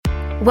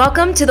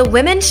Welcome to the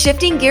Women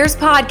Shifting Gears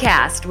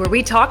podcast, where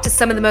we talk to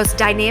some of the most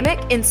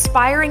dynamic,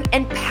 inspiring,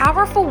 and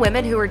powerful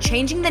women who are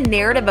changing the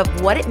narrative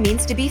of what it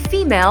means to be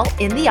female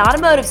in the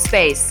automotive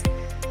space.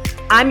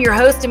 I'm your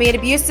host, Amanda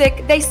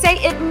Busick. They say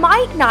it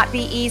might not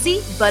be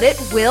easy, but it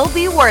will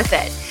be worth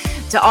it.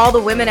 To all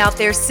the women out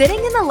there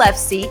sitting in the left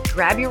seat,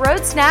 grab your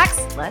road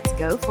snacks. Let's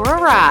go for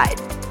a ride.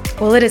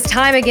 Well, it is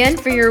time again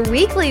for your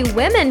weekly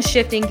Women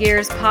Shifting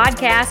Gears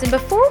podcast. And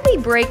before we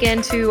break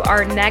into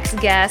our next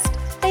guest,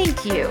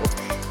 thank you.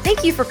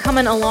 Thank you for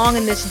coming along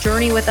in this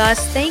journey with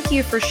us. Thank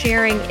you for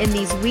sharing in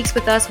these weeks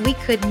with us. We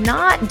could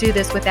not do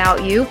this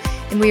without you,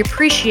 and we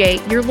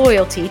appreciate your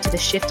loyalty to the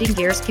Shifting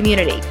Gears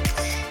community.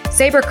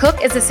 Sabra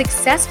Cook is a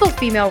successful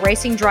female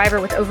racing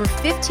driver with over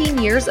 15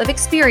 years of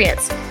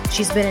experience.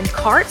 She's been in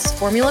karts,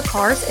 formula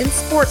cars, and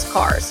sports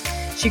cars.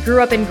 She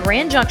grew up in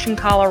Grand Junction,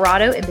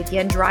 Colorado, and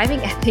began driving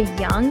at the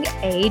young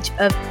age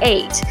of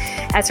 8.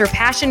 As her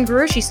passion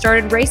grew, she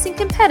started racing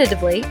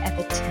competitively at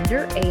the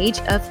tender age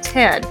of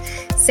 10.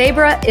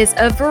 Sabra is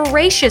a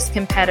voracious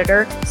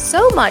competitor,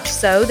 so much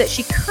so that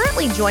she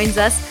currently joins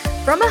us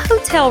from a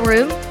hotel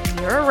room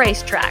near a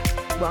racetrack.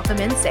 Welcome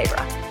in,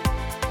 Sabra.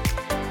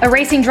 A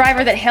racing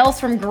driver that hails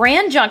from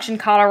Grand Junction,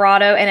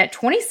 Colorado, and at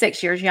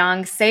 26 years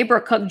young,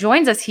 Sabra Cook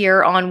joins us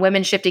here on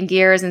Women Shifting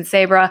Gears. And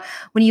Sabra,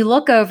 when you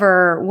look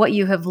over what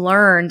you have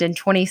learned in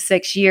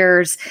 26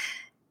 years,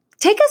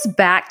 take us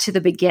back to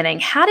the beginning.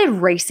 How did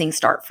racing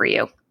start for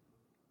you?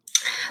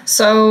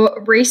 So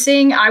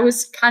racing, I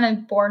was kind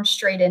of born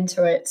straight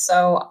into it.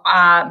 So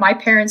my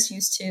parents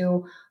used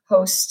to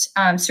host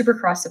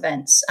supercross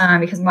events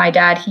because my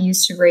dad, he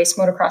used to race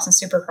motocross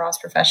and supercross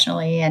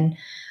professionally. And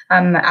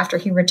after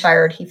he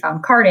retired, he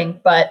found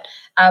karting. But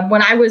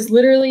when I was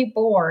literally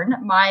born,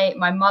 my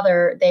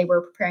mother, they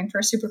were preparing for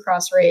a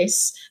supercross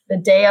race the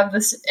day of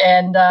this,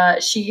 and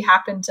she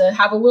happened to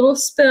have a little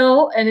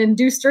spill and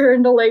induced her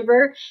into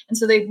labor. And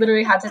so they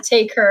literally had to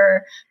take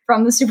her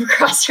from the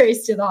supercross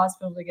race to the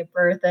hospital to give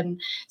birth. And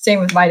same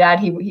with my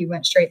dad, he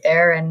went straight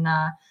there. And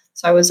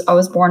so I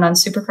was born on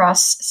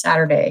Supercross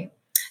Saturday.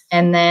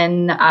 And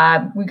then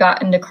we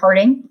got into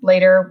karting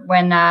later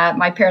when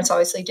my parents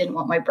obviously didn't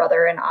want my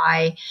brother and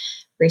I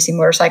racing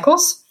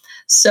motorcycles.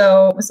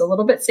 So it was a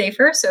little bit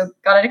safer. So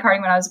got into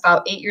karting when I was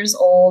about 8 years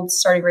old,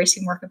 started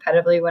racing more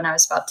competitively when I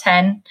was about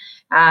 10.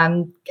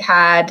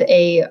 Had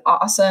a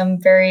awesome,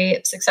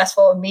 very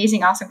successful,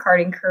 amazing, awesome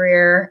karting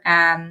career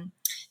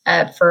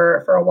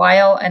for a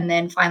while, and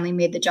then finally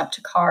made the jump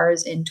to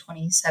cars in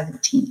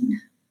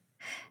 2017.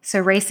 So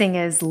racing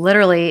is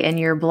literally in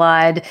your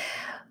blood.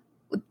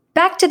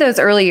 Back to those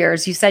early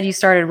years, you said you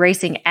started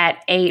racing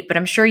at 8, but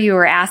I'm sure you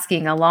were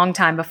asking a long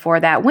time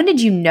before that. When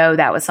did you know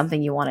that was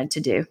something you wanted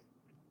to do?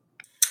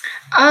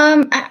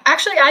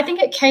 Actually, I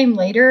think it came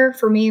later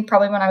for me,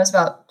 probably when I was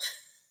about,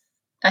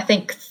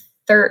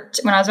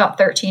 when I was about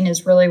 13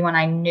 is really when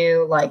I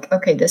knew, like,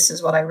 okay, this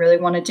is what I really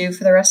want to do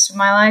for the rest of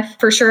my life.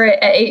 For sure,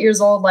 at 8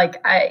 years old,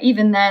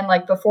 even then,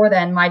 before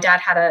then, my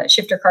dad had a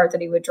shifter cart that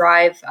he would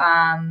drive,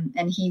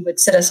 and he would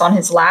sit us on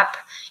his lap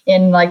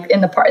in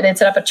the park. They'd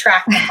set up a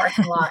track in the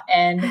parking lot,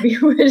 and he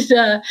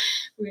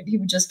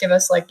would just give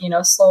us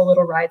slow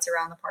little rides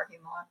around the parking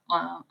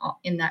lot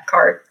in that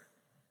cart.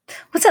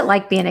 What's it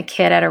like being a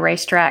kid at a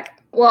racetrack?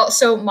 Well,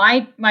 so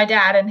my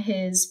dad and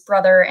his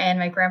brother and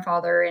my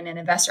grandfather and an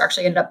investor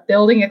actually ended up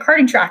building a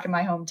karting track in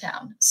my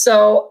hometown.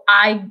 So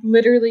I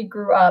literally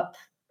grew up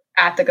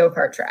at the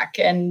go-kart track,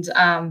 and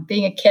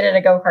being a kid at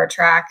a go-kart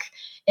track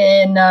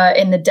in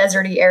the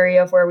deserty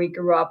area of where we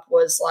grew up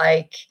was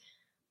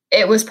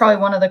it was probably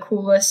one of the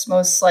coolest,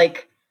 most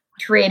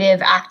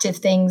creative, active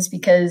things,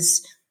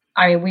 because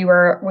we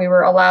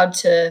were allowed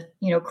to,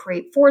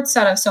 create forts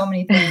out of so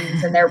many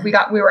things. And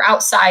we were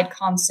outside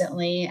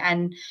constantly.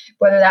 And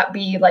whether that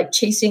be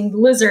chasing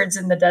lizards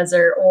in the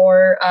desert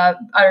or,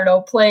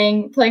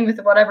 playing with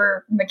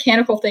whatever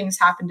mechanical things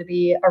happened to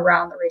be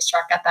around the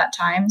racetrack at that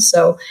time.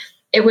 So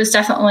it was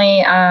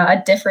definitely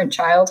a different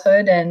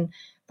childhood.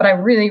 But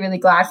I'm really, really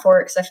glad for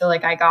it, because I feel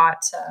like I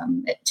got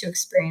to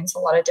experience a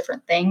lot of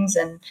different things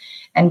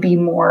and be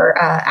more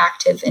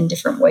active in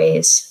different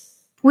ways.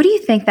 What do you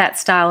think that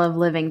style of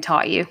living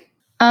taught you?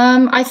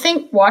 I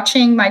think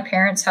watching my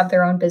parents have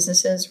their own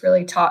businesses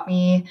really taught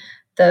me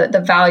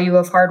the value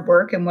of hard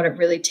work and what it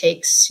really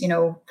takes,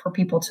 for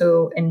people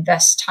to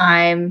invest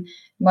time,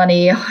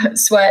 money,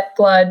 sweat,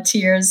 blood,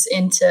 tears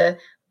into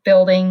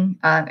building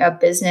a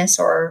business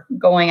or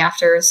going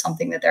after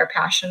something that they're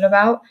passionate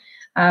about.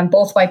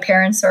 Both my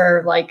parents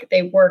are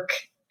they work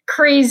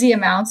crazy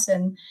amounts.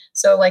 And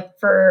so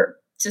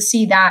to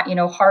see that,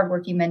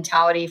 hardworking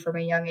mentality from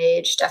a young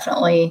age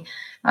definitely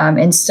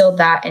instilled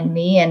that in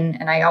me.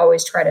 And I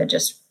always try to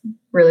just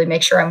really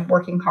make sure I'm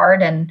working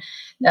hard and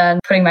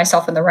putting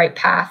myself in the right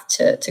path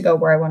to go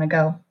where I want to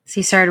go. So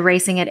you started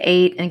racing at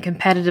 8 and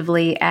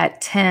competitively at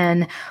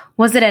 10.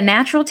 Was it a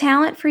natural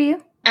talent for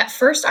you? At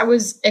first, I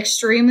was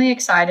extremely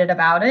excited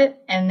about it.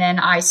 And then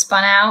I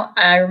spun out,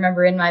 I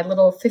remember, in my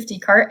little 50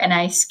 cart, and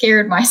I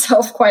scared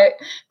myself quite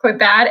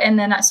bad. And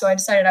then so I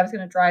decided I was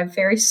going to drive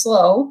very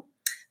slow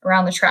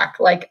around the track,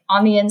 like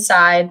on the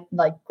inside,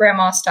 like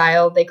grandma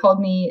style. They called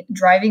me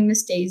Driving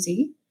Miss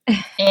Daisy.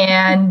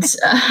 And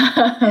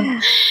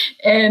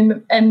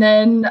and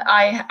then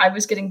I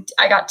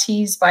got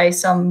teased by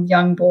some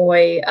young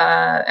boy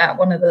at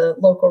one of the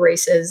local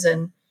races,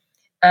 and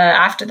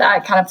after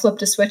that, it kind of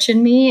flipped a switch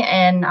in me,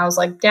 and I was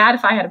like, Dad,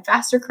 if I had a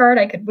faster cart,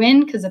 I could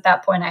win, because at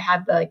that point I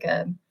had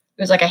it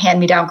was like a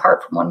hand-me-down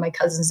cart from one of my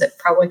cousins that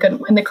probably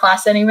couldn't win the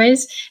class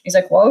anyways. He's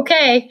like, well,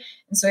 okay,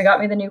 and so he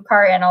got me the new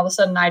cart, and all of a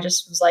sudden I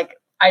just was like,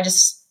 I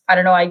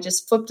don't know, I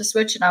just flipped a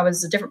switch, and I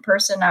was a different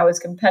person. I was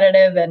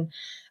competitive, and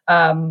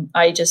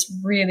I just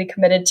really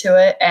committed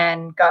to it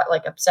and got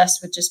like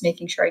obsessed with just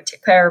making sure I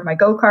took care of my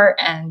go-kart,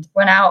 and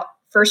went out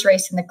first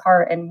race in the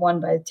cart and won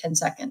by 10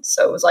 seconds.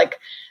 So it was like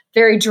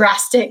very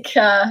drastic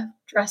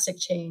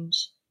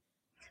change.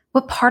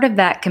 What part of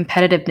that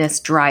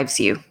competitiveness drives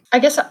you? I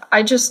guess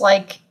I just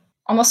like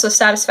almost the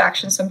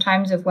satisfaction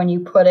sometimes of when you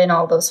put in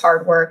all those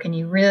hard work and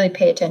you really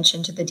pay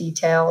attention to the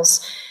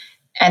details,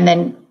 and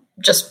then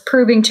just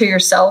proving to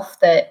yourself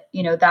that,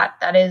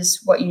 that is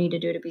what you need to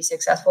do to be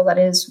successful. That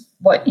is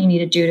what you need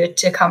to do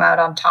to come out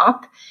on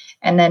top.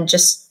 And then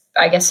just,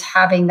 I guess,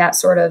 having that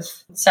sort of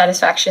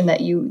satisfaction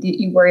that you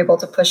were able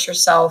to push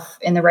yourself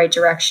in the right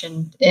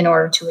direction in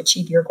order to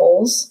achieve your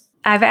goals.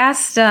 I've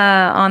asked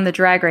on the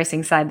drag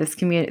racing side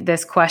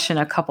this question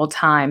a couple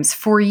times.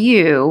 For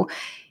you,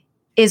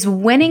 is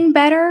winning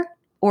better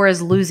or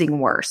is losing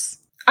worse?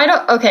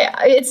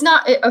 It's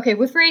not,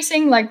 with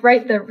racing, like,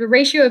 right, the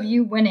ratio of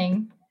you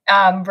winning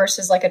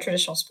versus like a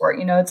traditional sport,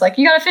 it's like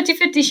you got a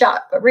 50-50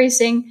 shot, but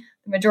racing,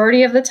 the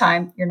majority of the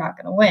time, you're not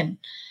going to win.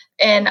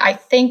 And I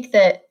think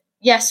that,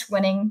 yes,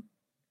 winning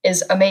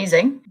is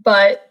amazing,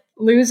 but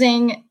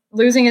losing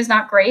is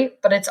not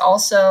great. But it's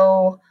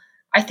also,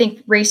 I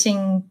think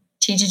racing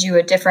teaches you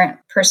a different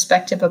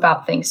perspective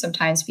about things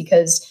sometimes,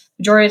 because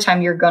majority of the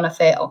time you're going to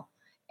fail.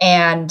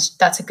 And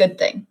that's a good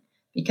thing,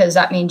 because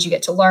that means you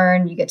get to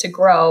learn, you get to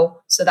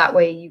grow. So that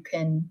way you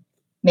can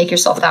make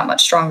yourself that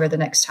much stronger the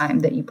next time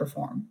that you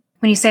perform.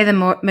 When you say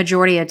the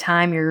majority of the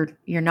time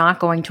you're not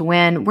going to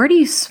win, where do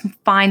you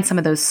find some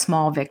of those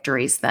small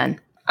victories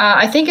then?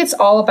 I think it's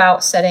all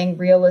about setting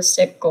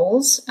realistic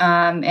goals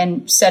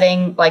and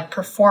setting like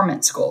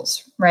performance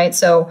goals, right?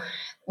 So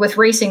with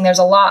racing, there's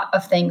a lot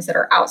of things that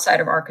are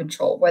outside of our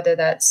control, whether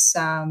that's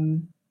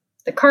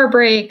the car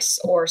breaks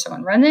or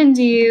someone runs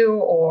into you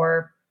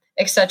or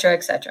et cetera,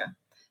 et cetera.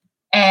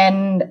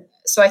 And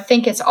so I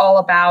think it's all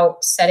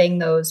about setting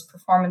those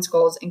performance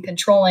goals and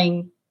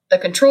controlling the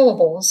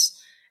controllables,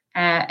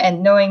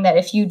 and knowing that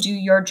if you do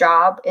your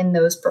job in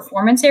those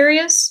performance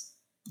areas,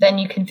 then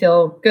you can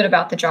feel good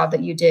about the job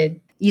that you did.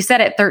 You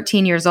said at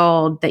 13 years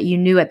old that you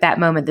knew at that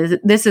moment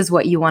that this is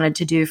what you wanted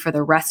to do for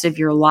the rest of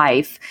your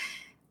life.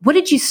 What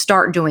did you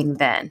start doing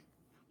then?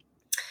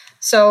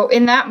 So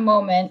in that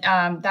moment,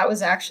 that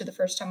was actually the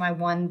first time I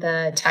won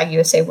the Tag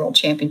USA World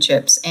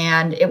Championships.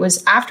 And it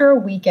was after a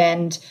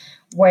weekend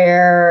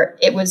where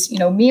it was,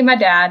 me and my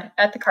dad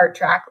at the kart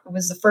track. It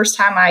was the first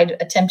time I'd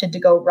attempted to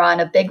go run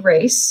a big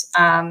race.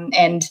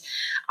 And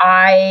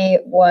I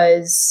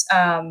was,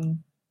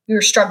 we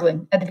were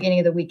struggling at the beginning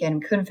of the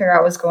weekend, couldn't figure out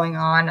what was going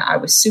on. I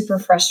was super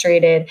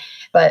frustrated,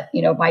 but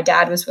my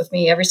dad was with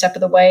me every step of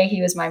the way.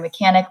 He was my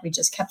mechanic. We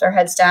just kept our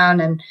heads down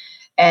and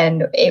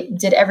it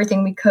did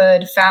everything we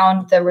could,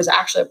 found there was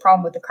actually a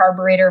problem with the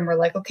carburetor, and we're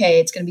like, okay,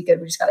 it's going to be good.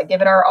 We just got to give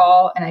it our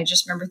all. And I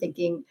just remember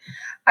thinking,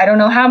 I don't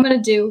know how I'm going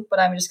to do, but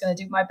I'm just going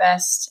to do my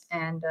best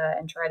and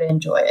try to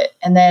enjoy it.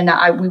 And then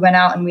we went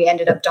out and we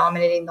ended up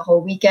dominating the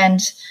whole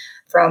weekend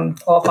from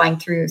qualifying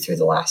through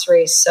the last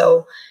race.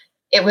 So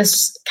it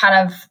was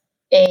kind of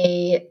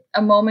a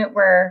moment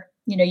where,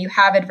 you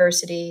have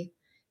adversity,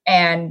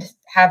 and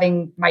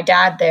having my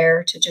dad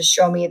there to just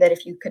show me that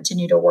if you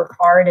continue to work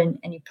hard and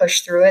you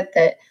push through it,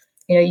 that,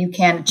 you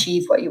can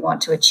achieve what you want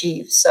to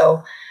achieve.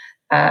 So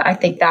I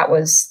think that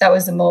was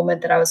the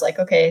moment that I was like,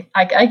 okay,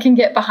 I can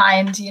get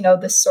behind,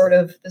 this sort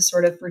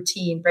of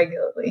routine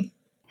regularly.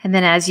 And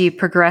then as you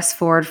progress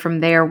forward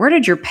from there, where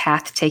did your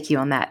path take you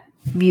on that?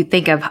 You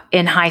think of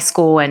in high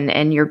school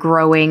and your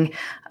growing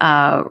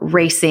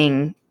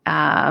racing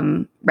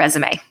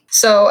resume.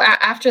 So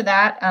after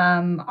that,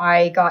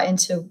 I got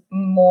into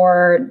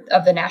more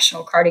of the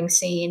national karting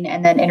scene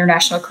and then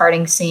international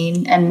karting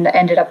scene, and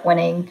ended up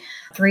winning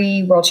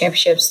 3 world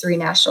championships, 3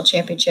 national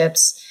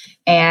championships.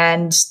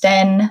 And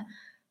then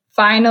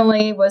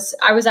finally I was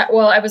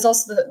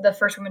also the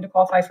first woman to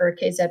qualify for a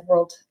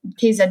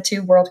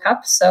KZ2 World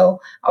Cup.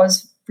 So I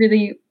was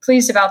really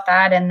pleased about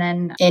that. And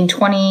then in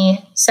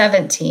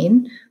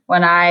 2017,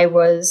 when I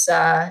was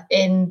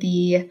in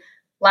the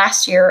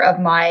last year of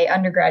my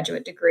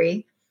undergraduate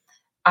degree,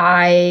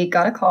 I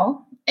got a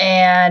call,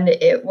 and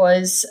it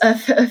was a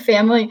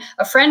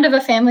friend of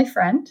a family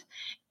friend.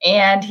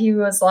 And he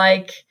was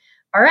like,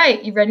 all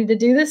right, you ready to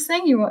do this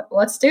thing?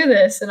 Let's do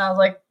this. And I was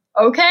like,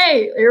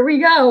 okay, here we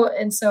go.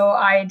 And so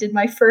I did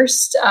my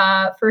first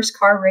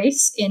car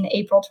race in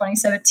April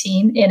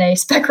 2017 in a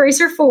Spec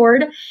Racer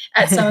Ford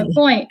at Summit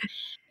Point.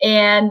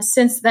 And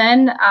since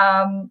then,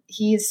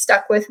 he's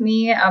stuck with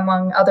me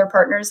among other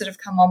partners that have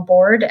come on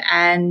board,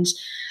 and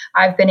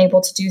I've been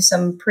able to do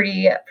some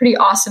pretty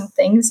awesome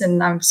things,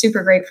 and I'm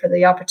super grateful for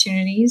the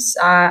opportunities.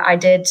 I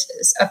did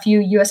a few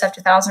USF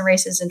 2000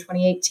 races in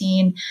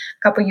 2018, a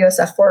couple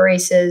USF 4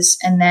 races,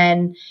 and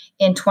then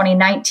in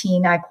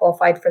 2019 I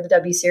qualified for the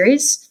W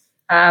Series,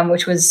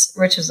 which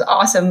was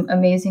awesome,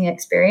 amazing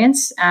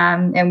experience,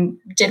 and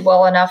did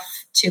well enough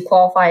to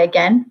qualify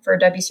again for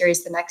W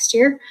Series the next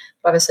year.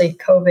 Obviously,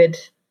 COVID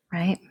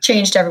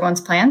changed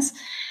everyone's plans.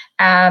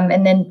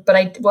 But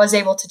I was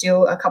able to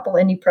do a couple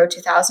Indy Pro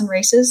 2000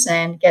 races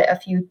and get a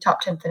few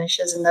top 10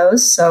 finishes in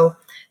those. So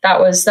that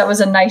was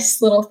a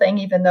nice little thing,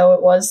 even though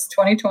it was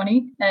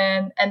 2020.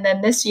 And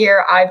then this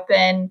year I've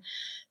been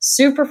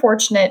super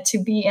fortunate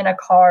to be in a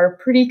car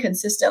pretty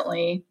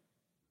consistently,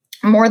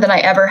 more than I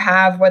ever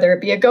have, whether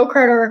it be a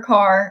go-kart or a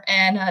car,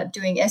 and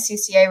doing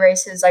SCCA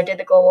races. I did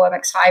the Global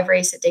MX5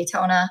 race at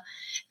Daytona.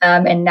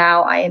 And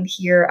now I am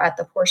here at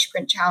the Porsche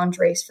Sprint Challenge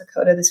race for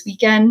COTA this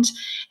weekend.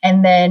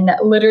 And then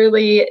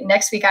literally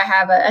next week I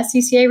have a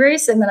SCCA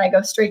race, and then I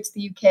go straight to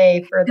the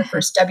UK for the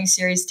first W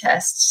Series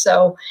test.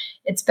 So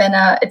it's been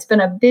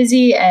a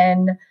busy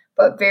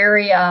but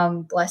very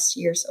blessed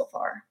year so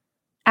far.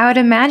 I would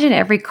imagine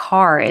every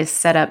car is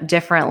set up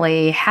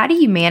differently. How do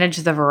you manage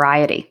the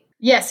variety?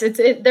 Yes,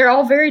 they're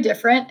all very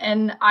different,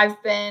 and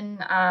I've been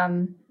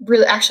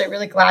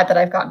really glad that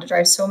I've gotten to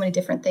drive so many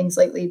different things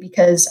lately,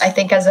 because I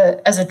think as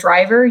a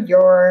driver,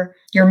 your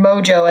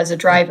mojo as a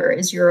driver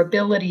is your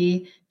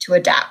ability to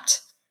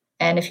adapt.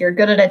 And if you're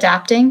good at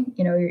adapting,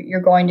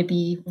 you're going to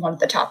be one of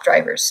the top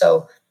drivers.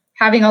 So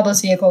having all those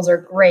vehicles are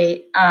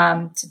great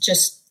to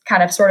just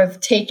kind of sort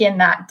of take in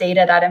that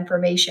data, that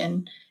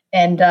information.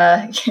 And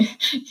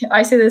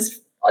I say this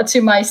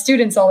to my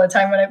students all the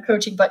time when I'm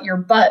coaching, but your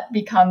butt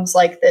becomes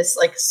like this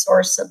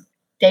source of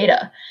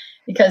data,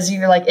 because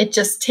you're like, it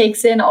just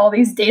takes in all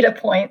these data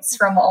points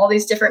from all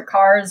these different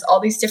cars,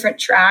 all these different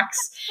tracks,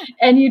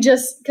 and you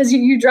just, because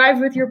you drive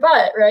with your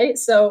butt, right?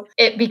 So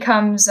it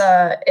becomes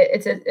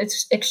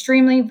it's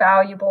extremely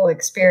valuable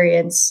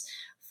experience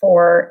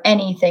for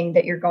anything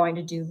that you're going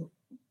to do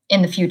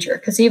in the future.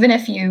 Because even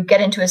if you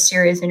get into a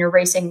series and you're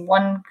racing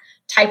one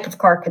type of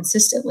car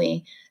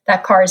consistently,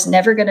 that car is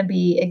never going to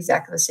be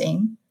exactly the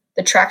same.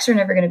 The tracks are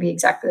never going to be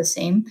exactly the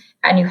same.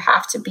 And you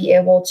have to be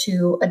able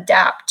to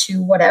adapt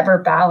to whatever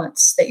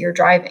balance that you're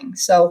driving.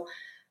 So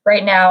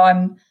right now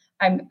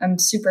I'm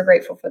super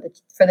grateful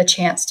for the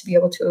chance to be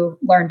able to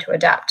learn to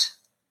adapt.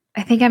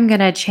 I think I'm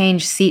going to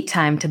change seat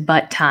time to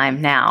butt time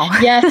now.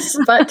 Yes,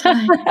 butt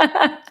time.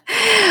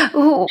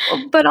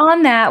 But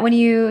on that, with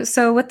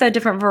the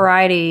different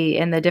variety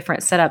and the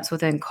different setups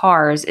within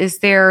cars, is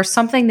there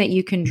something that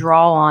you can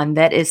draw on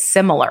that is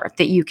similar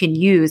that you can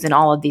use in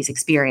all of these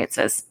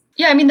experiences?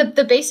 Yeah, I mean,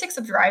 the basics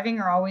of driving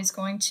are always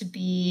going to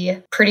be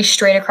pretty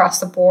straight across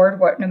the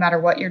board. No matter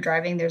what you're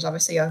driving, there's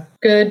obviously a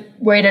good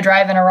way to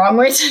drive and a wrong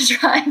way to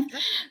drive.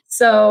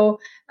 So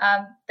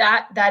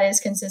that is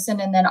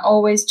consistent. And then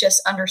always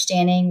just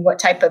understanding what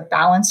type of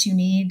balance you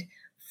need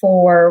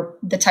for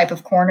the type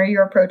of corner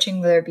you're approaching,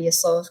 whether it be a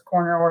slow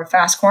corner or a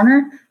fast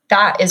corner.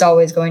 That is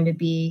always going to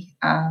be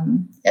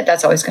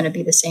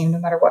the same no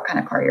matter what kind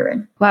of car you're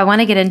in. Well, I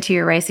want to get into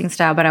your racing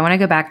style, but I want to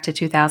go back to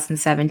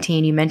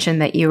 2017. You mentioned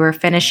that you were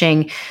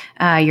finishing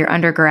your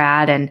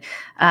undergrad, and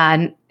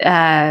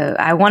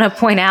I want to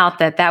point out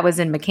that was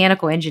in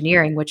mechanical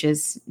engineering, which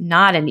is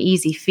not an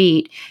easy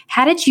feat.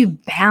 How did you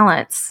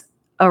balance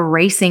a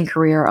racing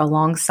career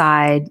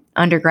alongside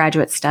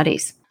undergraduate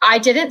studies? I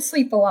didn't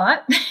sleep a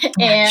lot,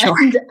 and sure.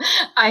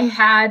 I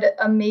had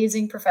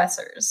amazing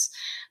professors.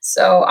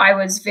 So I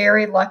was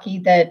very lucky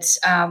that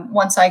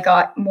once I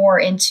got more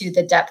into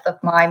the depth of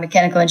my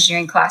mechanical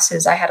engineering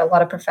classes, I had a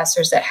lot of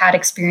professors that had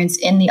experience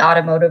in the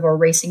automotive or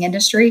racing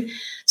industry.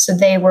 So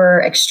they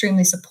were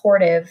extremely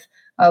supportive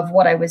of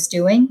what I was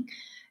doing,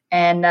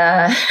 and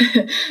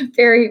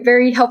very,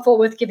 very helpful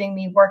with giving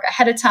me work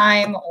ahead of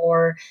time,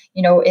 or,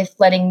 if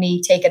letting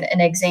me take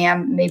an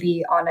exam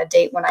maybe on a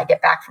date when I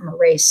get back from a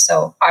race.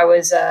 So I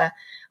was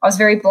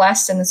very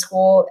blessed, and the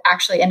school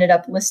actually ended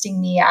up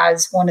listing me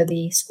as one of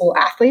the school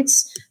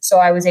athletes. So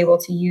I was able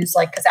to use,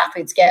 because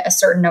athletes get a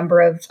certain number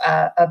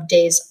of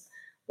days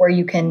where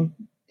you can,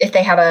 if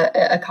they have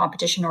a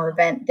competition or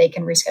event, they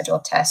can reschedule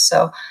a test.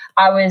 So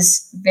I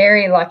was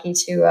very lucky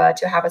to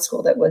have a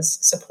school that was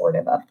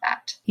supportive of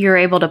that. You were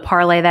able to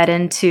parlay that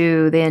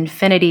into the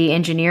Infiniti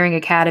Engineering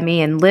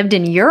Academy and lived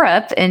in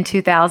Europe in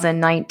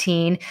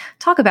 2019.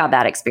 Talk about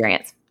that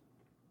experience.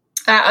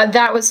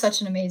 That was such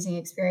an amazing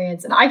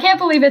experience. And I can't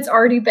believe it's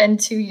already been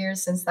 2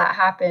 years since that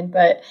happened,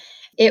 but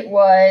it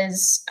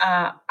was,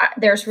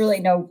 there's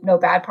really no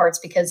bad parts,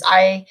 because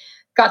I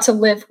got to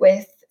live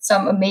with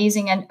some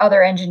amazing and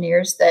other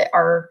engineers that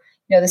are,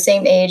 the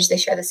same age, they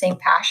share the same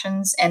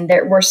passions, and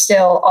we're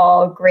still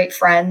all great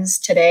friends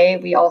today.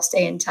 We all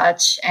stay in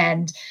touch.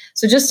 And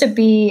so just to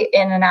be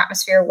in an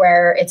atmosphere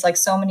where it's like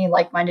so many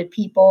like-minded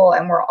people,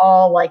 and we're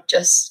all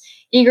just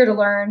eager to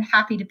learn,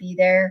 happy to be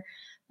there.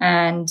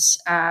 and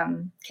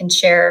can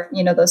share,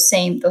 those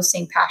same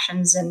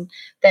passions. And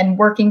then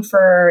working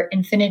for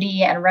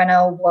Infiniti and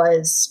Renault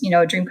was,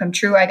 a dream come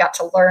true. I got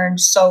to learn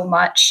so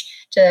much,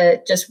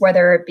 to just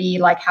whether it be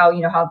like how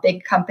a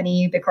big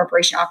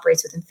corporation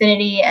operates with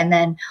Infiniti, and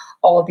then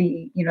all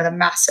the, the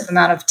massive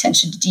amount of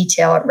attention to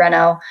detail at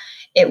Renault.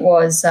 It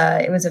was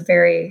a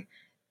very,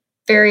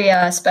 very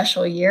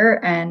special year.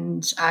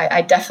 And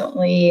I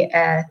definitely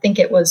think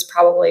it was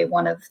probably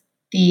one of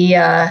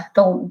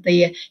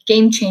the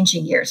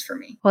game-changing years for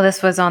me. Well,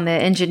 this was on the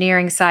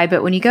engineering side,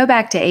 but when you go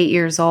back to 8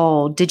 years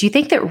old, did you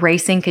think that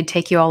racing could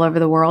take you all over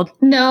the world?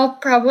 No,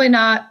 probably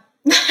not.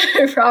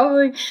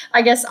 Probably,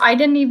 I guess I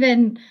didn't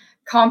even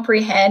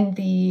comprehend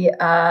the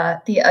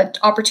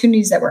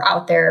opportunities that were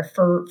out there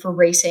for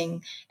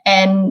racing,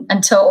 and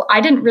until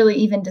I didn't really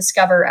even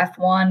discover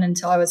F1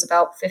 until I was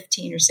about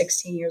 15 or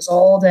 16 years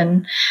old.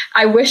 And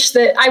I wish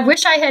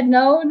I had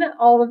known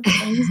all of the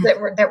things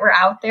that were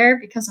out there,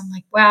 because I'm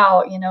like,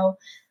 wow,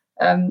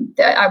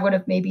 I would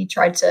have maybe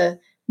tried to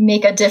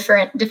make a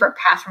different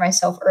path for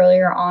myself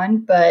earlier on,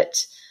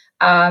 but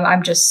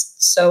I'm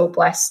just so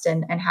blessed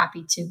and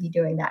happy to be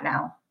doing that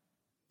now.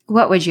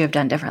 What would you have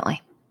done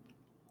differently?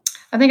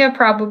 I think I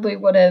probably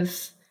would have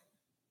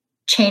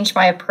changed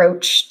my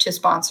approach to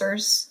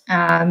sponsors,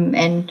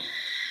 and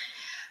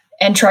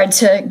tried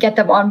to get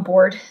them on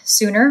board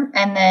sooner,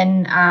 and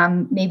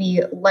then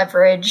maybe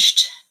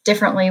leveraged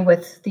differently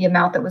with the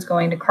amount that was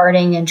going to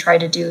karting, and try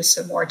to do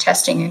some more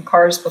testing in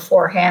cars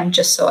beforehand,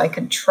 just so I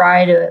could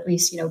try to at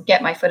least,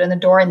 get my foot in the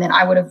door. And then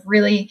I would have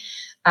really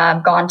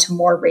gone to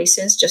more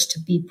races just to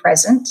be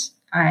present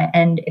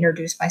and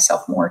introduce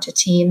myself more to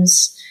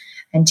teams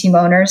and team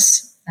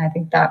owners. I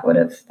think that would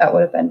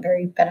have been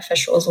very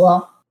beneficial as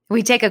well.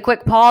 We take a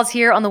quick pause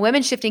here on the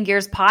Women Shifting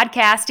Gears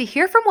podcast to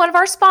hear from one of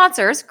our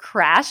sponsors,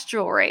 Crash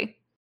Jewelry.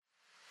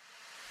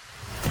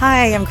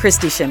 Hi, I'm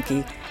Christy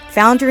Shimke,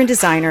 founder and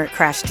designer at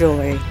Crash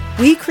Jewelry.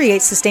 We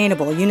create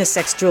sustainable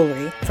unisex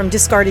jewelry from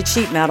discarded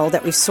sheet metal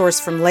that we source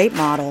from late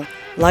model,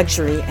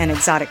 luxury, and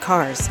exotic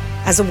cars.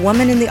 As a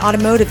woman in the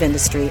automotive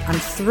industry, I'm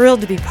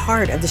thrilled to be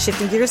part of the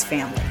Shifting Gears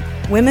family.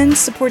 Women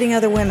supporting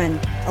other women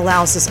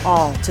allows us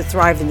all to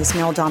thrive in this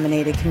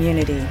male-dominated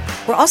community.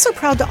 We're also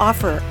proud to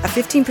offer a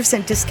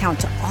 15% discount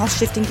to all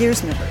Shifting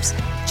Gears members.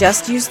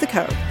 Just use the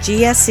code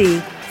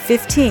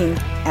GSE15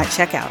 at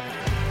checkout.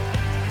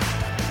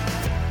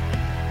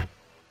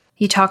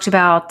 You talked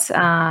about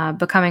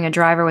becoming a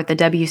driver with the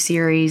W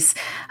Series.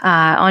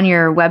 On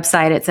your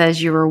website, it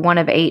says you were one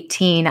of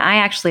 18. I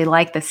actually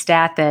like the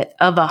stat that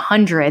of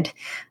 100,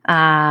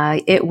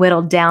 it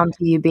whittled down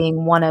to you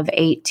being one of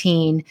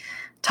 18.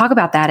 Talk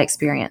about that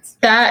experience.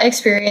 That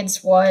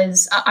experience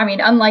was,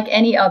 unlike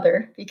any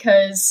other,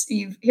 because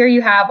here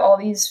you have all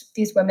these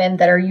women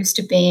that are used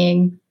to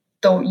being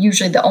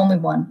usually the only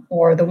one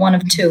or the one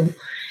of two.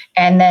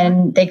 And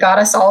then they got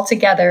us all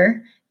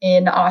together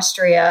in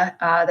Austria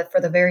for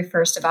the very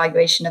first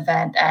evaluation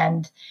event.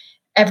 And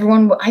I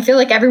feel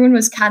like everyone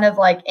was kind of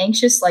like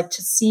anxious, like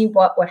to see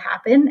what would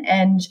happen.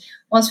 And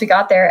once we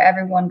got there,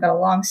 everyone got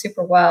along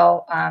super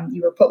well.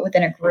 You were put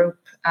within a group,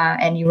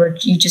 and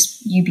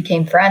you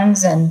became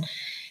friends and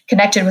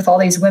connected with all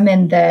these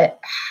women that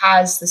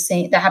have the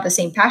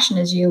same passion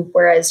as you.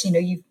 Whereas,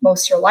 you've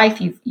most of your life,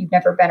 you've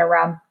never been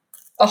around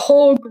a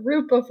whole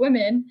group of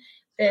women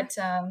that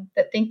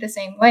think the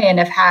same way and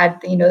have had,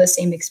 the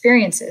same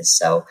experiences.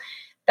 So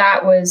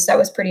that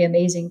was pretty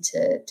amazing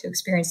to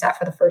experience that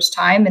for the first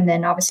time. And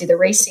then obviously the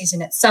race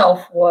season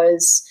itself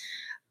was,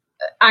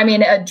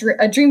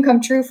 a dream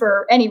come true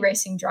for any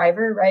racing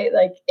driver, right?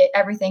 Like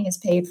everything is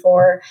paid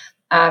for.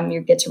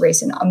 You get to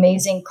race in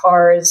amazing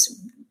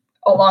cars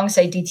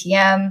alongside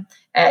DTM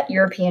at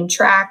European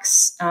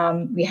tracks.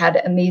 We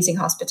had amazing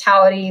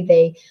hospitality.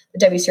 The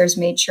W Series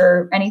made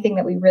sure anything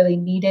that we really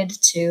needed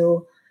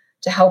to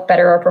help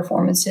better our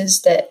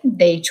performances, that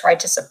they tried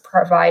to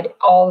provide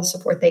all the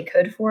support they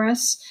could for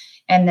us.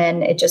 And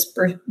then it just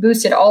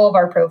boosted all of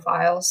our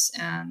profiles.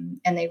 And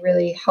they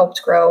really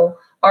helped grow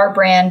our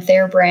brand,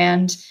 their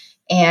brand,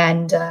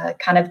 and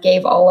kind of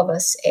gave all of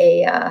us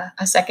a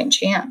second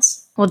chance.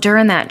 Well,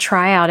 during that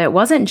tryout, it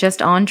wasn't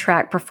just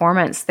on-track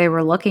performance they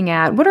were looking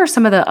at. What are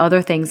some of the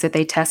other things that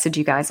they tested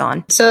you guys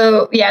on?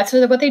 So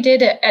what they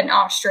did in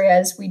Austria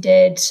is we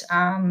did,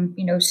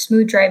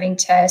 smooth driving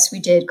tests. We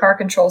did car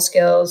control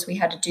skills. We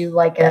had to do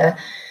like a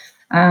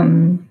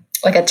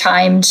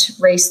timed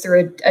race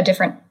through a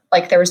different,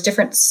 there was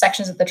different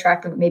sections of the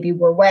track that maybe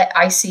were wet,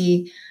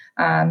 icy,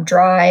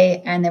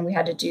 dry. And then we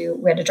had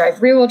to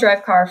drive rear wheel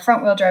drive car,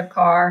 front wheel drive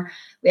car.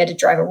 We had to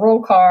drive a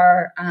roll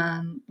car.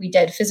 We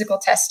did physical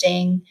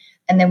testing,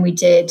 and then we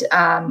did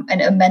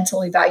a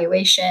mental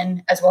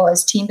evaluation as well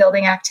as team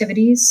building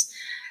activities.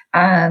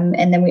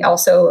 And then we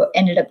also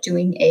ended up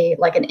doing a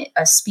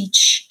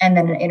speech and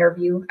then an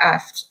interview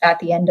at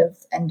the end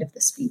of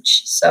the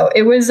speech. So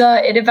it was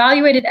it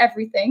evaluated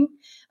everything,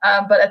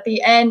 but at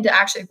the end,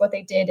 actually, what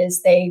they did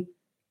is they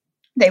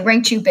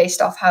ranked you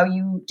based off how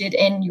you did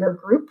in your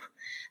group.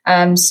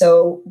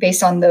 So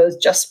based on those,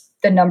 just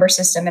the number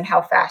system and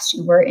how fast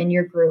you were in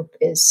your group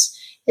is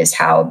is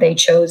how they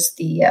chose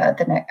the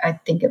I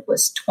think it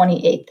was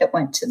 28 that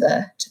went to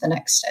the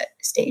next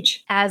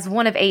stage. As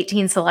one of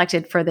 18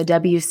 selected for the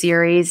W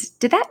Series,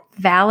 did that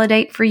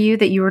validate for you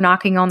that you were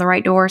knocking on the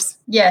right doors?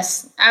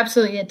 Yes,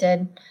 absolutely it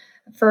did.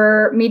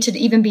 For me to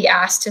even be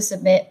asked to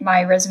submit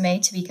my resume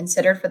to be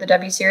considered for the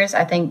W Series,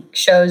 I think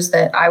shows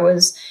that I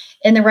was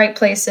in the right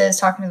places,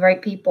 talking to the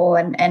right people,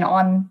 and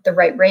on the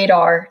right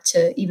radar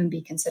to even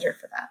be considered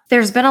for that.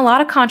 There's been a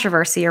lot of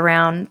controversy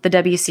around the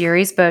W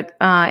Series, but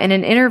in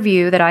an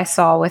interview that I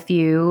saw with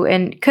you,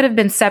 and could have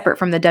been separate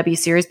from the W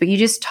Series, but you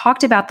just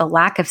talked about the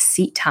lack of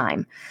seat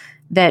time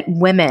that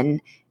women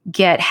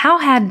get.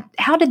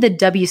 How did the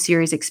W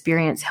Series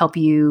experience help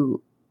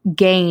you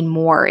gain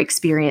more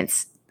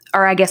experience?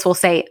 Or I guess we'll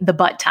say the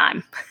butt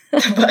time.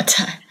 Butt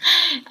time.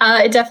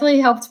 It definitely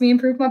helped me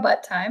improve my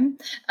butt time.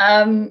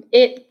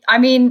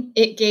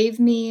 It gave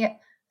me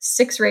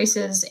 6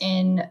 races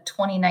in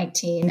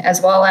 2019,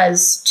 as well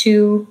as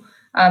 2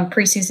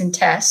 preseason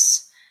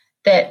tests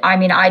that,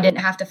 I didn't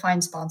have to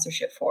find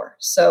sponsorship for.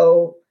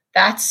 So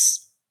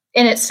that's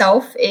in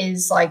itself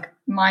is like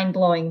mind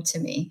blowing to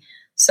me.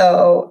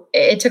 So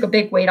it took a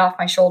big weight off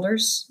my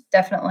shoulders,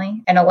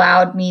 definitely, and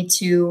allowed me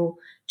to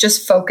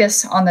just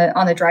focus on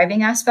the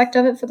driving aspect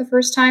of it for the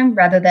first time,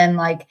 rather than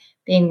like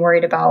being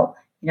worried about,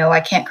 I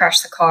can't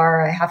crash the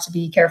car. I have to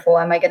be careful.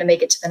 Am I going to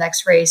make it to the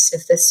next race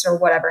if this or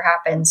whatever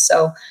happens?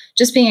 So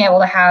just being able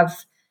to have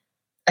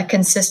a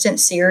consistent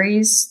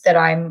series that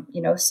I'm,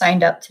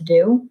 signed up to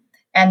do.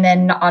 And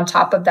then on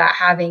top of that,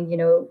 having,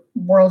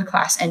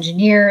 world-class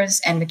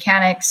engineers and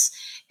mechanics,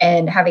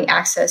 and having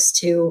access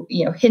to,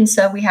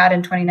 HINSA we had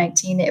in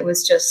 2019. It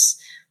was just,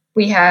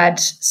 we had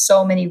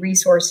so many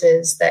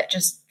resources that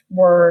just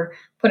were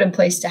put in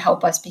place to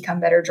help us become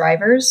better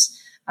drivers.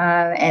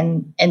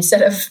 And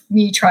instead of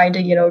me trying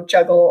to,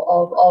 juggle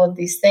all of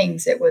these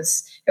things, it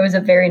was a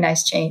very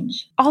nice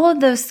change. All of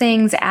those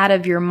things out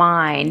of your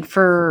mind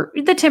for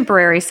the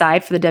temporary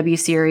side for the W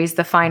Series,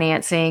 the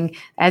financing,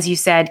 as you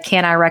said,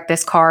 can I wreck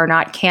this car or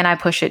not? Can I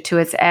push it to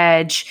its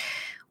edge?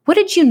 What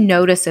did you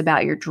notice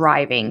about your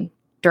driving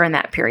during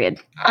that period?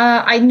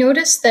 I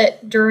noticed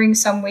that during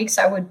some weeks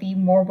I would be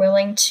more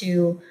willing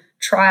to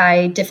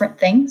try different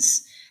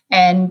things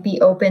and be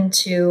open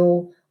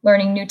to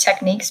learning new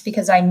techniques,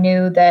 because I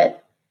knew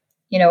that,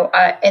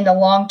 in the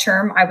long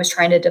term, I was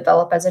trying to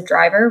develop as a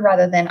driver,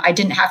 rather than I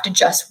didn't have to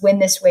just win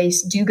this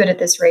race, do good at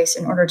this race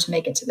in order to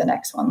make it to the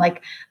next one.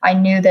 Like, I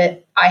knew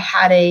that I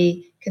had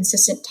a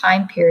consistent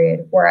time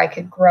period where I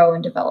could grow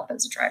and develop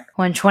as a driver.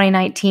 Well, in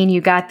 2019,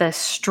 you got the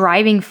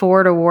Striving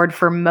Forward Award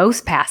for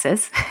most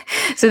passes.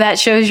 So that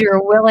shows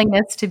your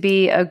willingness to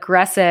be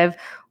aggressive.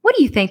 What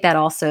do you think that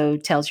also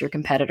tells your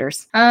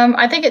competitors?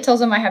 I think it tells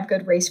them I have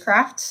good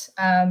racecraft,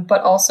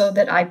 but also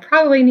that I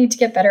probably need to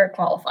get better at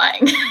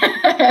qualifying.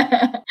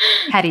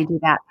 How do you do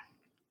that?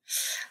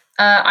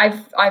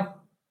 I've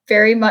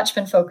very much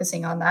been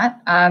focusing on that.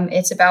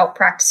 It's about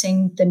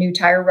practicing the new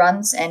tire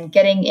runs and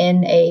getting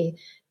in a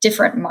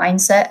different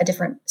mindset, a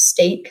different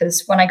state.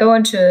 Because when I go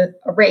into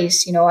a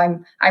race,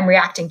 I'm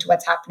reacting to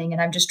what's happening,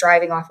 and I'm just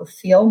driving off of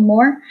feel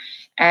more.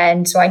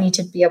 And so I need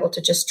to be able to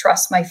just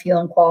trust my feel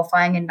in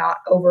qualifying and not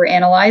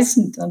overanalyze,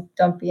 and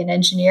don't be an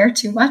engineer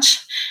too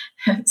much.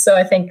 So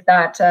I think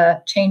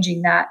that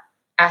changing that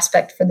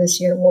aspect for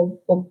this year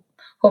will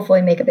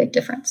hopefully make a big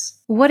difference.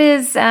 What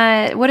does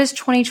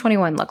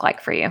 2021 look like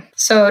for you?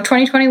 So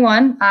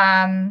 2021,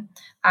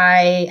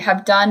 I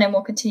have done and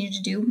will continue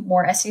to do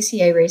more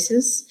SCCA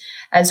races,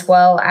 as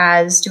well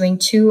as doing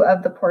 2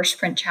 of the Porsche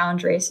Sprint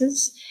Challenge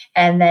races,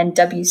 and then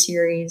W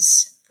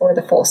Series for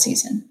the full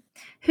season.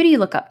 Who do you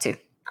look up to?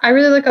 I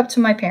really look up to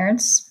my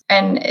parents,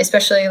 and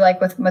especially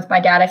like with my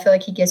dad, I feel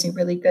like he gives me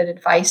really good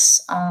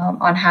advice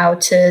on how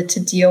to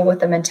deal with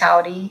the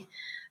mentality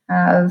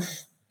of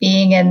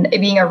being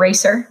a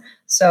racer.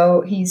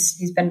 So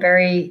he's been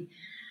very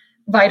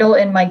vital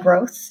in my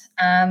growth.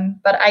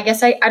 But I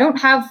guess I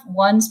don't have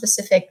one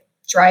specific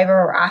driver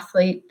or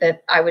athlete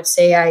that I would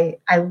say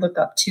I look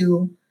up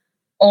to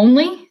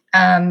only.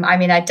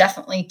 I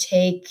definitely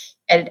take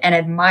and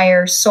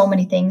admire so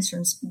many things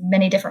from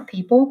many different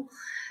people.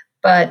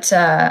 But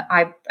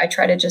I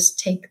try to just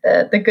take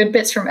the good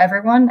bits from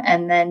everyone,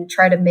 and then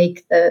try to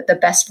make the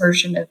best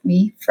version of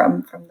me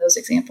from those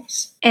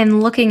examples.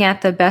 And looking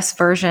at the best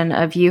version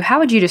of you, how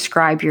would you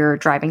describe your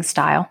driving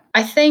style?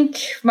 I think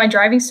my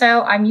driving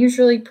style, I'm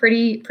usually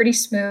pretty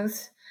smooth.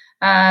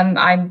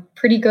 I'm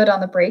pretty good on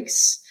the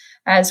brakes,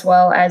 as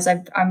well as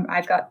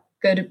I've got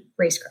good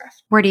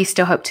racecraft. Where do you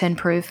still hope to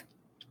improve?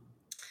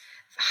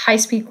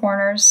 High-speed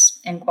corners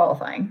and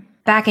qualifying.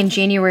 Back in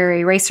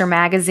January, Racer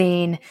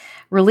Magazine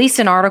released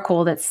an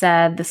article that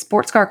said the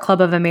Sports Car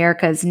Club of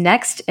America's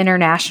next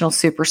international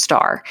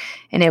superstar.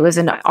 And it was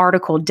an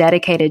article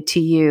dedicated to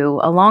you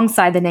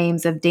alongside the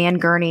names of Dan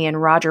Gurney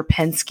and Roger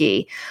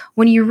Penske.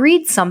 When you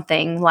read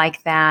something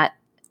like that,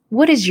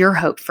 what is your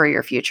hope for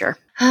your future?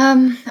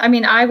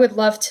 I would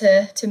love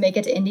to make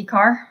it to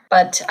IndyCar,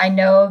 but I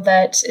know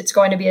that it's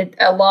going to be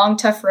a long,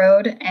 tough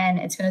road, and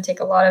it's going to take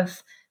a lot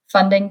of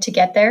funding to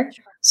get there.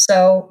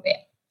 So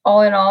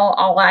all in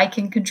all I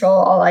can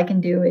control, all I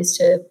can do is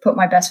to put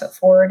my best foot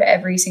forward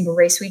every single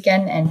race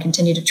weekend and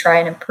continue to try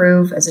and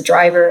improve as a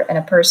driver and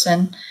a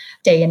person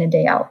day in and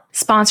day out.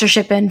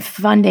 Sponsorship and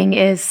funding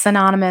is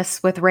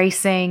synonymous with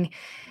racing.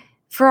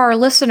 For our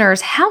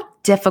listeners, how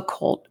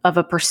difficult of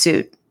a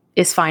pursuit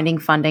is finding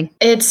funding?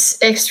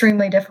 It's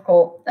extremely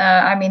difficult.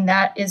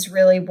 That is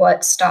really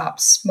what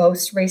stops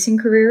most racing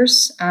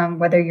careers,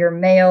 whether you're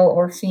male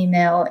or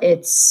female.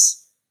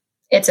 It's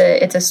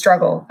a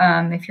struggle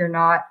if you're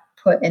not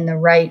put in the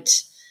right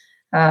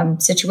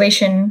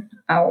situation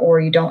or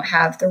you don't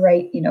have the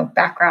right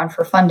background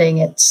for funding.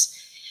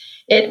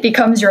 It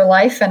becomes your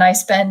life, and I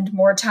spend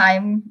more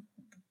time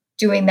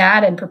doing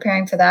that and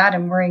preparing for that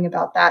and worrying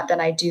about that than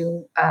I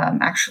do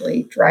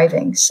actually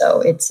driving.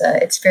 So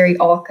it's very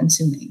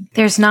all-consuming.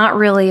 There's not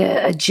really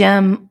a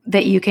gym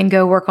that you can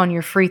go work on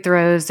your free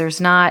throws.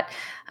 There's not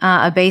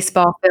a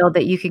baseball field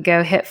that you could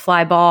go hit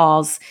fly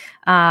balls.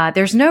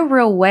 There's no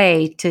real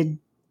way to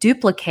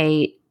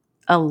duplicate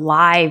a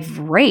live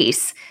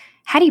race.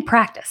 How do you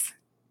practice?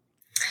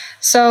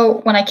 So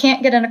when I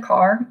can't get in a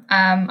car,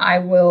 I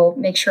will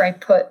make sure I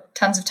put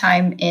tons of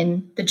time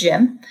in the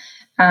gym.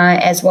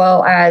 As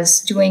well as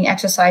doing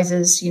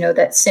exercises,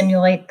 that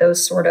simulate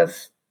those sort of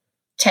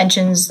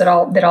tensions that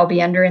I'll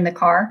be under in the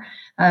car,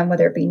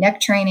 whether it be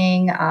neck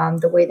training,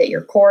 the way that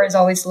your core is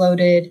always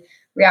loaded,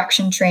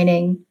 reaction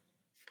training.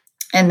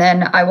 And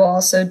then I will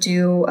also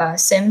do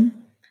sim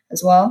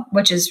as well,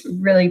 which is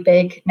really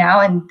big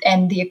now.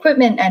 And the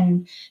equipment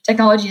and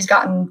technology has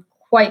gotten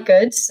quite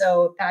good.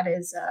 So that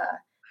is a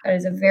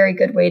very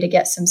good way to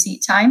get some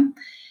seat time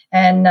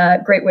and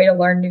a great way to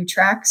learn new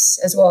tracks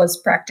as well as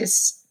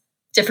practice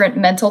different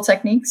mental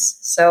techniques.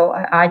 So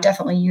I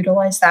definitely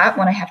utilize that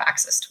when I have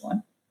access to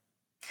one.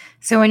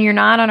 So when you're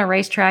not on a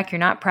racetrack, you're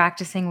not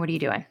practicing, what are you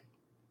doing?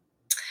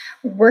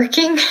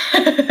 Working.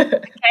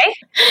 Okay.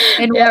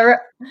 And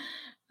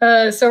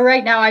so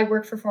right now I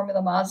work for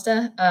Formula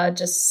Mazda,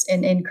 just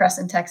in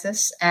Crescent,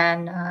 Texas,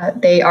 and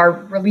they are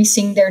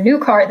releasing their new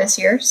car this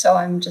year. So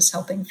I'm just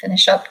helping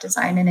finish up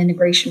design and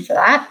integration for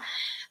that.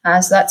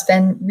 So that's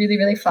been really,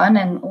 really fun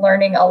and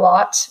learning a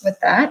lot with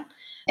that.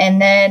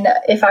 And then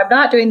if I'm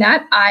not doing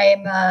that,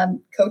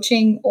 I'm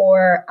coaching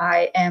or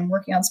I am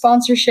working on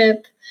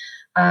sponsorship,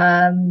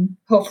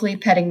 hopefully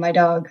petting my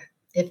dog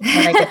when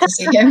I get to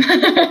see him.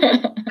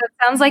 It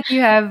sounds like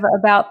you have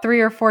about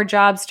 3 or 4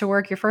 jobs to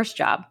work your first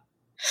job.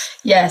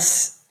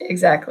 Yes,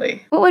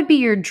 exactly. What would be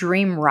your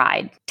dream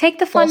ride? Take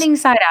the funding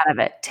side out of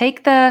it.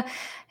 Take the,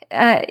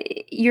 I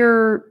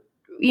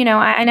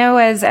know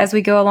as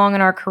we go along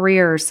in our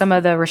careers, some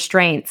of the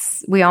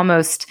restraints, we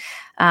almost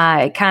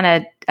kind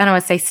of, I don't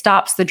want to say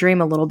stops the dream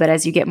a little bit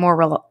as you get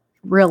more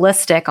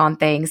realistic on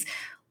things.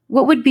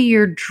 What would be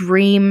your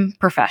dream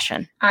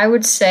profession? I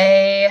would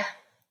say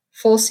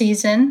full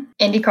season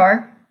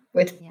IndyCar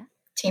with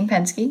Team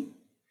Penske.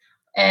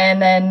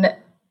 And then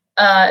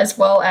as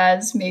well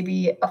as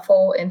maybe a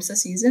full IMSA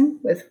season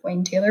with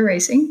Wayne Taylor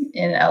Racing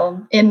in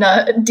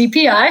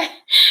DPI.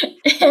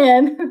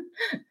 And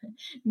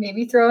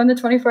maybe throw in the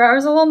 24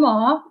 Hours of Le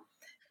Mans.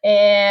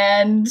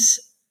 And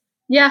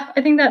yeah,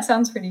 I think that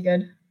sounds pretty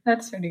good.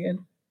 That's pretty good.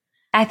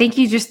 I think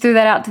you just threw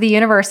that out to the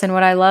universe. And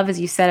what I love is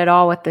you said it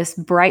all with this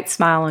bright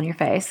smile on your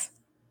face.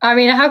 I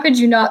mean, how could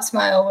you not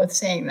smile with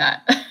saying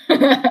that?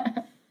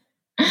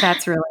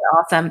 That's really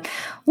awesome.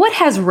 What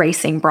has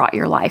racing brought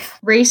your life?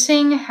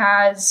 Racing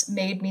has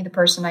made me the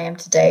person I am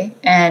today.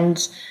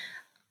 And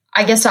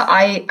I guess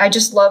I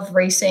just love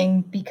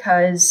racing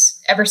because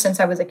ever since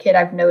I was a kid,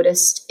 I've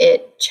noticed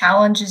it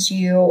challenges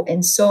you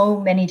in so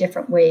many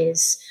different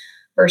ways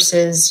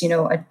versus,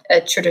 a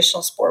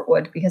traditional sport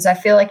would, because I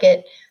feel like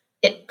it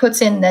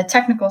puts in the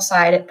technical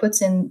side, it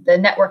puts in the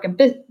network and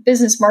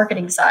business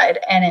marketing side,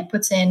 and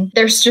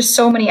there's just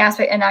so many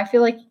aspects. And I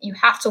feel like you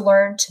have to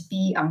learn to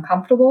be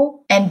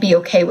uncomfortable and be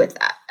okay with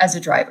that as a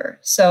driver.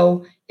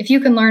 So if you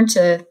can learn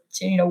to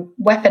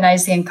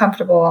weaponize the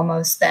uncomfortable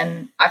almost,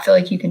 then I feel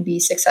like you can be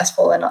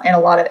successful in a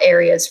lot of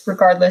areas,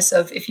 regardless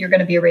of if you're going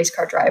to be a race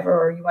car driver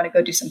or you want to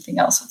go do something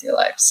else with your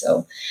life.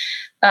 So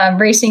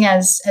racing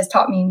has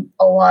taught me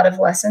a lot of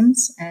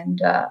lessons,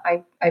 and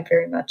I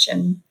very much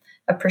am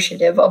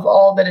appreciative of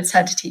all that it's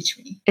had to teach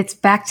me. It's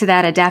back to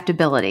that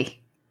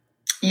adaptability.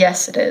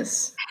 Yes, it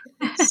is.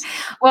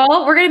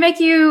 Well, we're going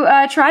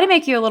to try to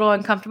make you a little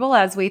uncomfortable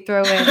as we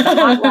throw in the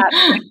hot lap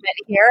segment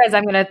here, as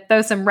I'm going to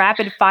throw some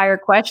rapid fire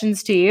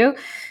questions to you.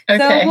 Okay.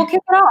 So we'll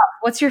kick it off.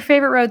 What's your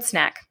favorite road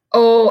snack?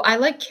 Oh, I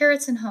like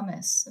carrots and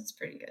hummus. That's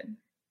pretty good.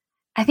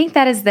 I think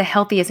that is the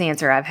healthiest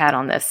answer I've had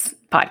on this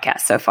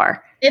podcast so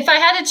far. If I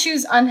had to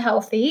choose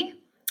unhealthy,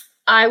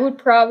 I would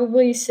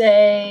probably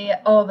say,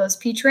 those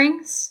peach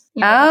rings.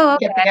 Okay. At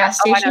the gas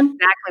station. I know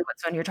exactly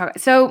which one you're talking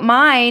about. So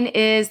mine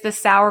is the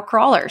sour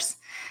crawlers.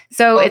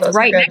 So it's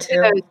right next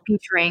to those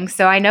peach rings.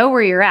 So I know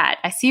where you're at.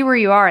 I see where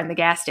you are in the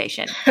gas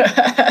station.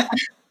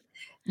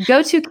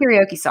 Go-to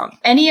karaoke song.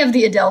 Any of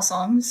the Adele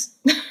songs.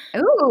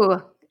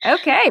 Ooh,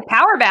 okay.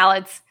 Power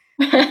ballads.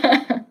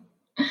 Let's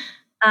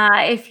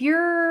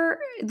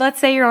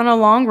say you're on a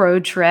long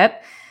road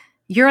trip,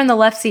 you're in the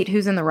left seat,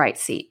 who's in the right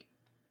seat?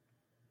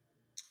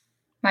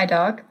 My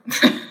dog.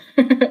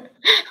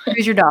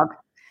 Who's your dog?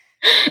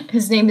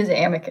 His name is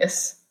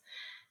Amicus.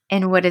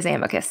 And what is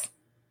Amicus?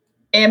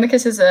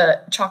 Amicus is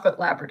a chocolate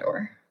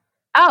Labrador.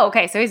 Oh,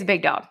 okay. So he's a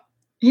big dog.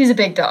 He's a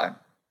big dog.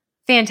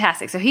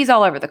 Fantastic. So he's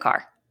all over the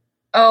car.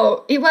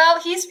 Oh, well,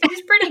 he's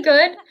pretty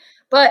good,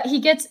 but he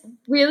gets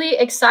really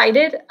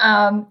excited.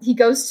 He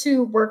goes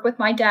to work with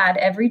my dad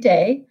every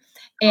day,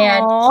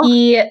 and Aww.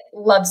 He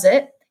loves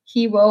it.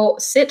 He will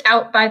sit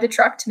out by the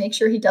truck to make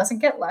sure he doesn't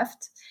get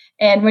left.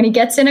 And when he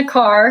gets in a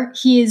car,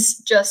 he's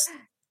just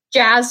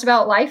jazzed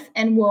about life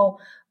and will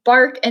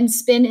bark and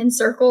spin in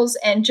circles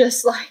and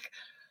just like,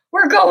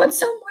 we're going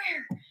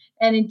somewhere.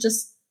 And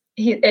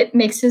it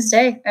makes his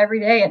day every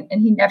day,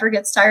 and he never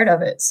gets tired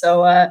of it.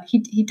 So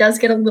he does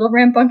get a little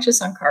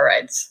rambunctious on car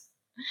rides.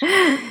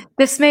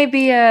 This may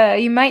be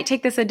you might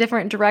take this a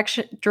different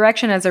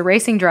direction as a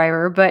racing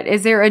driver, but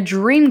is there a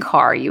dream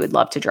car you would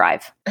love to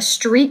drive? A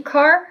street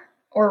car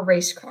or a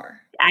race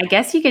car? I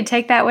guess you could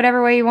take that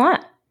whatever way you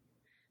want.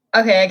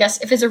 Okay, I guess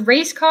if it's a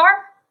race car,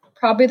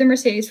 probably the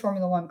Mercedes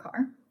Formula One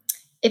car.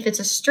 If it's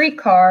a street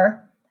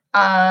car,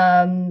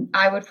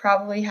 I would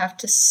probably have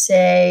to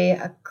say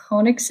a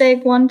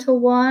Koenigsegg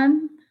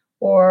 1-to-1,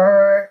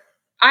 or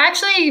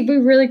it'd be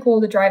really cool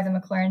to drive the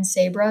McLaren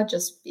Sabra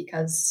just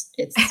because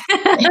it's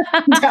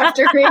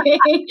after me.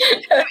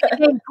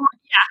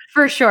 Yeah,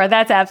 for sure.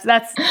 That's a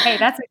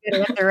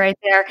good answer right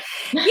there.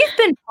 You've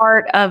been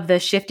part of the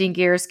Shifting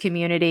Gears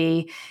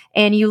community,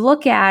 and you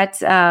look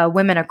at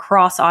women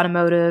across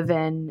automotive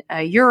and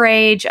your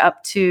age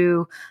up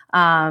to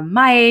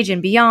my age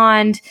and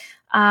beyond.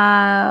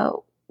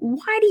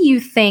 Why do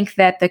you think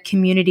that the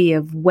community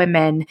of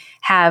women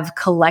have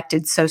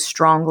collected so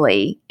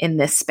strongly in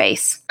this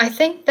space? I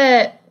think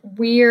that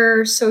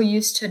we're so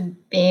used to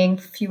being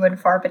few and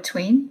far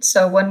between.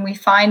 So when we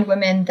find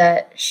women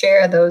that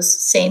share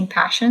those same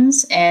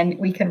passions and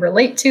we can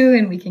relate to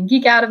and we can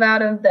geek out about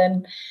them,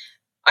 then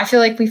I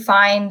feel like we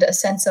find a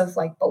sense of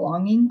like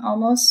belonging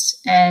almost.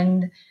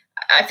 And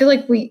I feel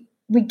like we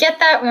get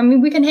that. I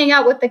mean, we can hang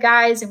out with the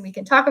guys and we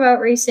can talk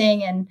about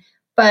racing,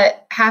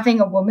 but having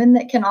a woman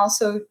that can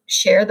also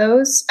share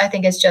those, I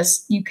think is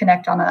just, you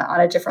connect on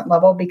a different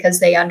level because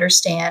they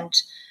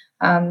understand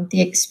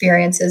the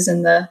experiences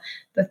and the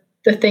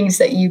things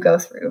that you go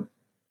through.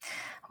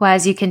 Well,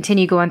 as you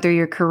continue going through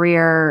your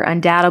career,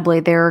 undoubtedly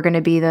there are going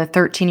to be the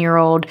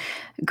 13-year-old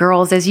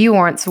girls, as you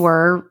once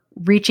were,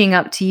 reaching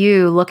up to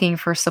you, looking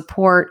for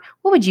support.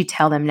 What would you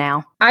tell them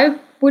now? I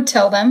would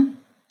tell them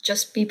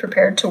just be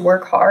prepared to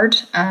work hard,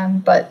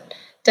 but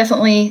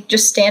definitely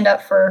just stand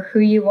up for who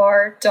you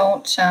are.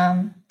 Don't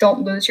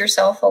lose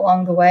yourself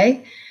along the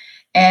way.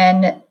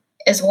 And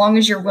as long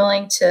as you're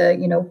willing to,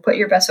 put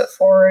your best foot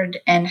forward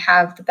and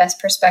have the best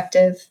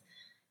perspective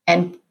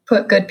and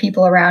put good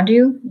people around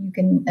you, you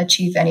can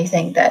achieve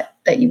anything that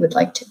you would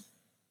like to.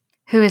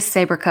 Who is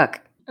Sabre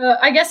Cook?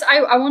 I guess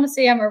I want to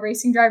say I'm a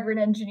racing driver and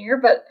engineer,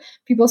 but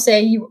people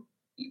say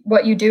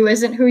what you do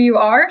isn't who you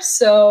are.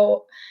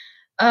 So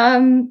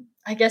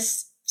I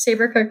guess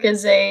Sabre Cook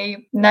is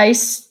a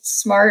nice,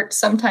 smart,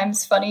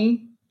 sometimes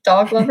funny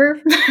dog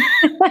lover.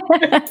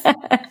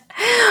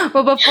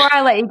 Well, before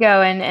I let you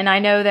go, and I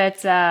know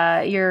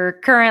that you're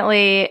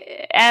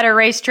currently at a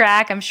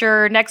racetrack. I'm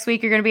sure next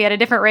week you're going to be at a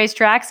different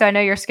racetrack, so I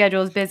know your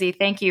schedule is busy.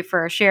 Thank you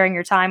for sharing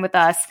your time with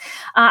us.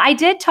 I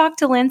did talk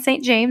to Lynn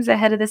St. James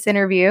ahead of this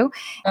interview,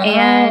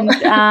 and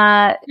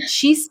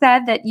she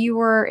said that you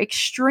were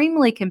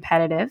extremely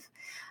competitive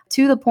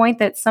to the point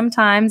that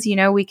sometimes,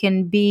 we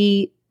can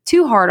be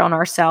too hard on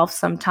ourselves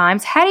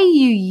sometimes. How do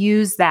you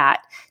use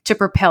that to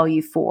propel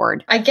you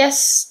forward? I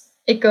guess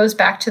it goes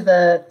back to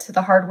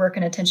the hard work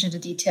and attention to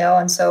detail.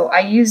 And so I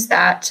use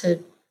that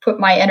to put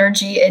my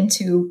energy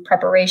into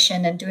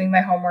preparation and doing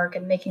my homework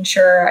and making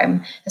sure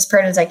I'm as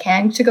prepared as I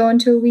can to go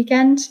into a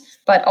weekend,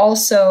 but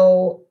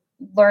also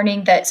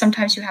learning that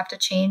sometimes you have to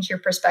change your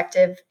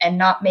perspective and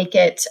not make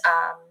it,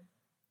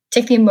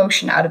 take the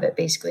emotion out of it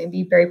basically, and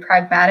be very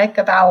pragmatic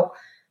about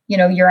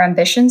your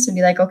ambitions and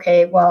be like,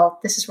 okay, well,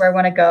 this is where I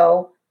want to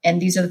go.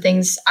 And these are the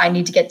things I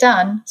need to get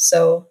done.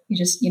 So you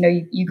just,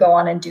 you go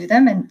on and do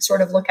them and sort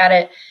of look at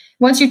it.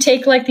 Once you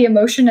take like the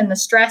emotion and the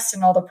stress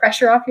and all the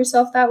pressure off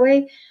yourself that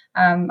way,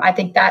 I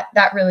think that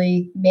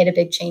really made a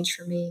big change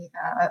for me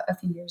a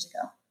few years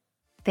ago.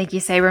 Thank you,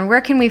 Sabre. And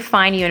where can we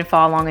find you and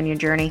follow along on your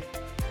journey?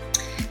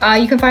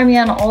 You can find me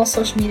on all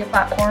social media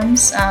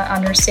platforms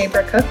under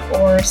Sabre Cook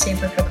or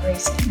Sabre Cook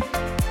Racing.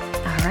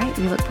 All right.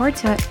 We look forward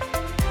to it.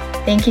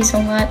 Thank you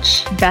so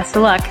much. Best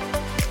of luck.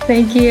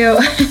 Thank you.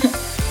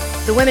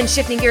 The Women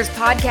Shifting Gears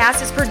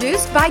podcast is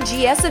produced by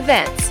GS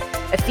Events,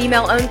 a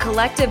female-owned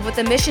collective with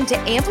a mission to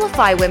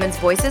amplify women's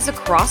voices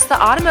across the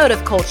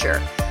automotive culture.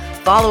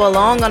 Follow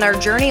along on our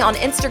journey on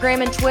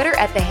Instagram and Twitter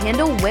at the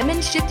handle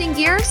Women Shifting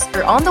Gears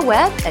or on the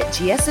web at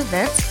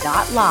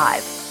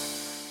gsevents.live.